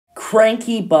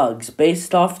Cranky Bugs,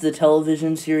 based off the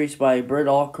television series by Britt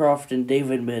Allcroft and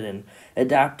David Midden,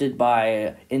 adapted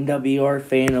by NWR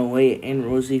Fan 08 and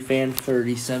Rosie Fan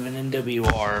 37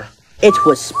 NWR. It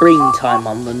was springtime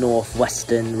on the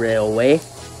Northwestern Railway.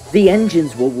 The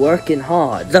engines were working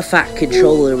hard. The Fat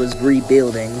Controller was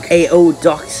rebuilding a old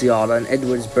docks yard on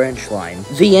Edwards Branch Line.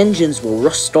 The engines will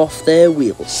rust off their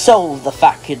wheels. So the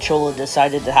Fat Controller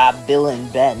decided to have Bill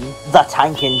and Ben, the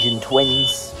tank engine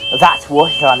twins, that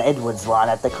work on Edwards Line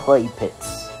at the clay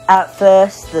pits. At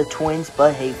first, the twins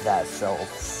behaved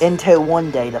themselves, until one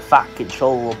day the Fat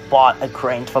Controller bought a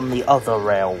crane from the other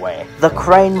railway. The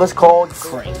crane was called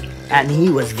Cranky, and he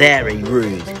was very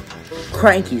rude.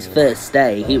 Cranky's first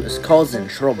day, he was causing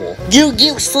trouble. "You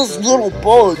useless little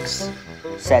bugs,"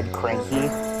 said Cranky.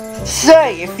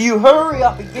 "Say, if you hurry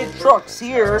up and get trucks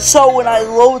here, so when I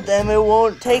load them it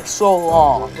won't take so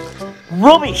long."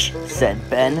 "Rubbish," said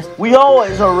Ben. "We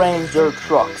always arrange our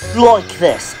trucks like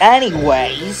this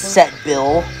anyways," said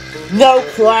Bill. "No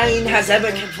crane has ever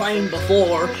complained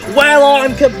before. Well,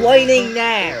 I'm complaining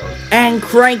now." And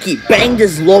Cranky banged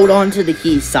his load onto the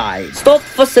quayside. "Stop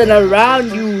fussing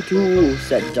around, you two,"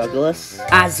 said Douglas,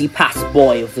 as he passed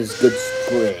by with his good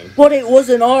screen. "But it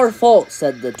wasn't our fault,"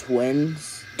 said the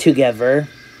twins, together.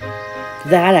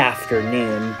 That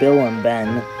afternoon, Bill and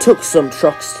Ben took some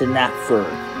trucks to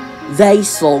Knapford. They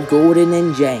saw Gordon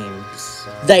and James.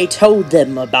 They told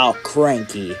them about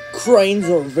Cranky. "Cranes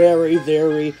are very,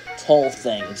 very tall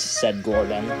things," said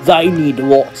Gordon. "They need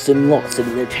lots and lots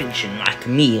of attention, like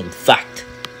me, in fact."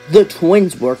 The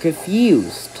twins were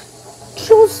confused.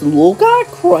 "Just look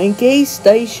at Cranky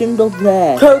stationed up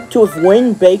there, coped with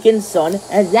wind, bacon, sun,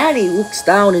 and then he looks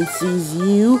down and sees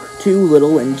you two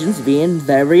little engines being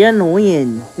very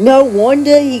annoying. No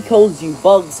wonder he calls you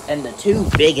bugs," and the two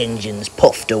big engines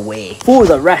puffed away. For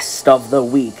the rest of the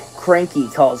week, Cranky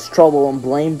caused trouble and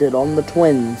blamed it on the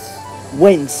twins.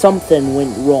 When something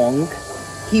went wrong,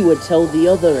 he would tell the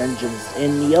other engines,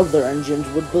 and the other engines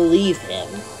would believe him.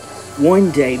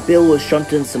 One day, Bill was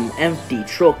shunting some empty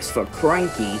trucks for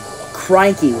Cranky.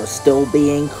 Cranky was still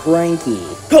being cranky.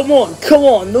 Come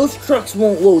on, those trucks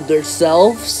won't load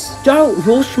themselves." "Don't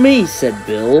rush me," said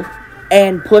Bill,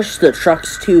 and pushed the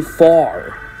trucks too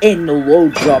far, and the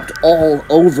load dropped all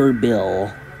over Bill.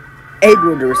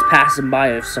 Edward was passing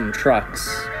by with some trucks,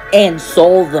 and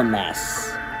saw the mess.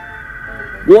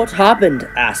 "What happened?"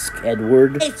 asked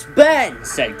Edward. "It's Ben,"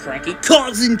 said Cranky,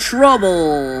 "causing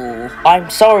trouble."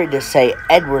 I'm sorry to say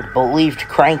Edward believed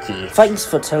Cranky. "Thanks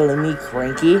for telling me,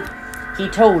 Cranky." He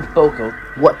told Boko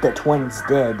what the twins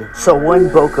did. So when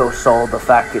Boko saw the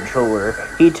Fat Controller,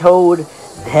 he told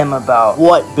him about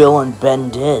what Bill and Ben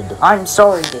did. I'm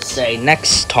sorry to say,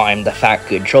 next time the Fat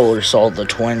Controller saw the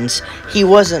twins, he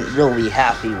wasn't really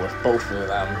happy with both of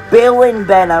them. "Bill and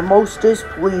Ben are most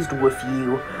displeased with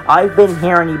you. I've been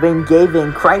here and you've been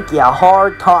giving Cranky a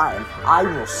hard time. I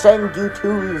will send you to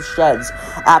your sheds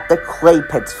at the clay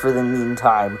pits for the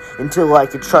meantime, until I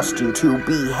can trust you to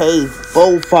behave,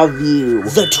 both of you."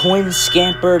 The twins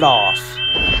scampered off.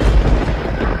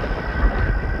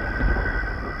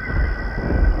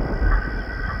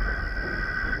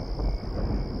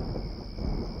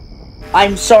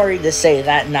 I'm sorry to say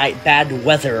that night bad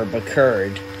weather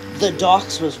occurred. The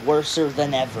docks was worser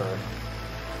than ever.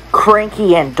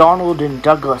 Cranky and Donald and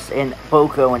Douglas and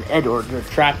Boko and Edward were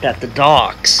trapped at the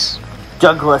docks.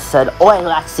 Douglas said, "Oi,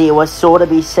 Lexi, it was sort of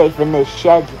be safe in this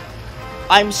shed."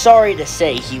 I'm sorry to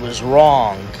say he was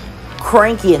wrong.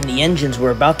 Cranky and the engines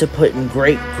were about to put in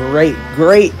great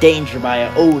danger by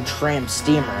an old tram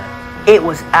steamer. It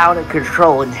was out of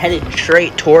control and headed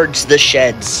straight towards the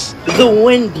sheds. The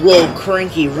wind blew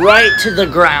Cranky right to the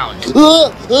ground.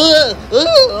 One minute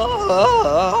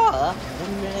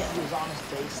he was on his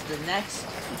face, the next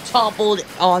he toppled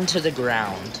onto the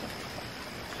ground.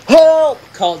 "Help!"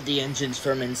 called the engines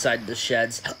from inside the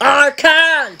sheds. "I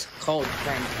can't!" called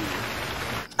Cranky.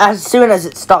 As soon as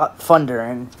it stopped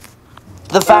thundering,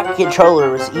 the Fat Controller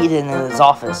was eating in his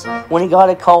office when he got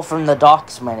a call from the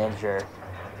docks manager.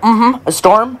 "A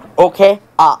storm? Okay,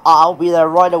 I'll be there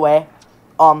right away.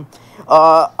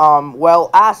 Well,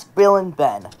 ask Bill and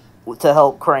Ben to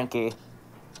help Cranky."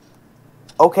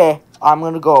 "Okay, I'm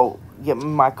gonna go get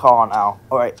my call now.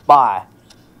 Alright, bye."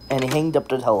 And he hanged up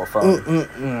the telephone.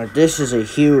 This is a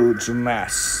huge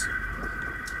mess,"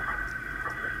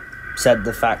 said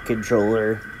the Fat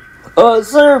Controller.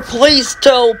 Sir, please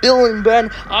tell Bill and Ben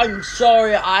I'm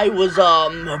sorry I was,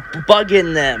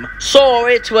 bugging them. So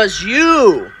it was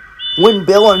you! When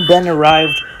Bill and Ben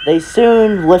arrived, they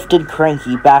soon lifted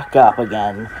Cranky back up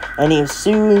again, and he was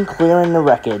soon clearing the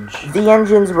wreckage. The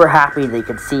engines were happy they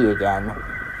could see again.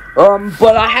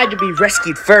 But I had to be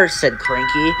rescued first, said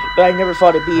Cranky. But I never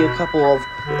thought it'd be a couple of,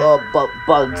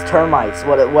 bugs, termites,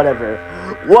 whatever.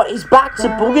 What, he's back to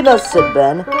booging us, said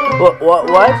Ben. What?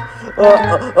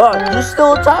 You're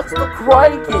still attached to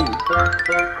Cranky.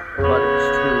 But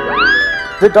it's too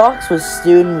late. The docks was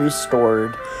soon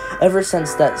restored. Ever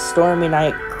since that stormy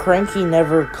night, Cranky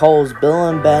never calls Bill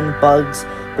and Ben bugs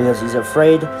because he's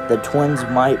afraid the twins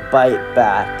might bite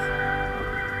back.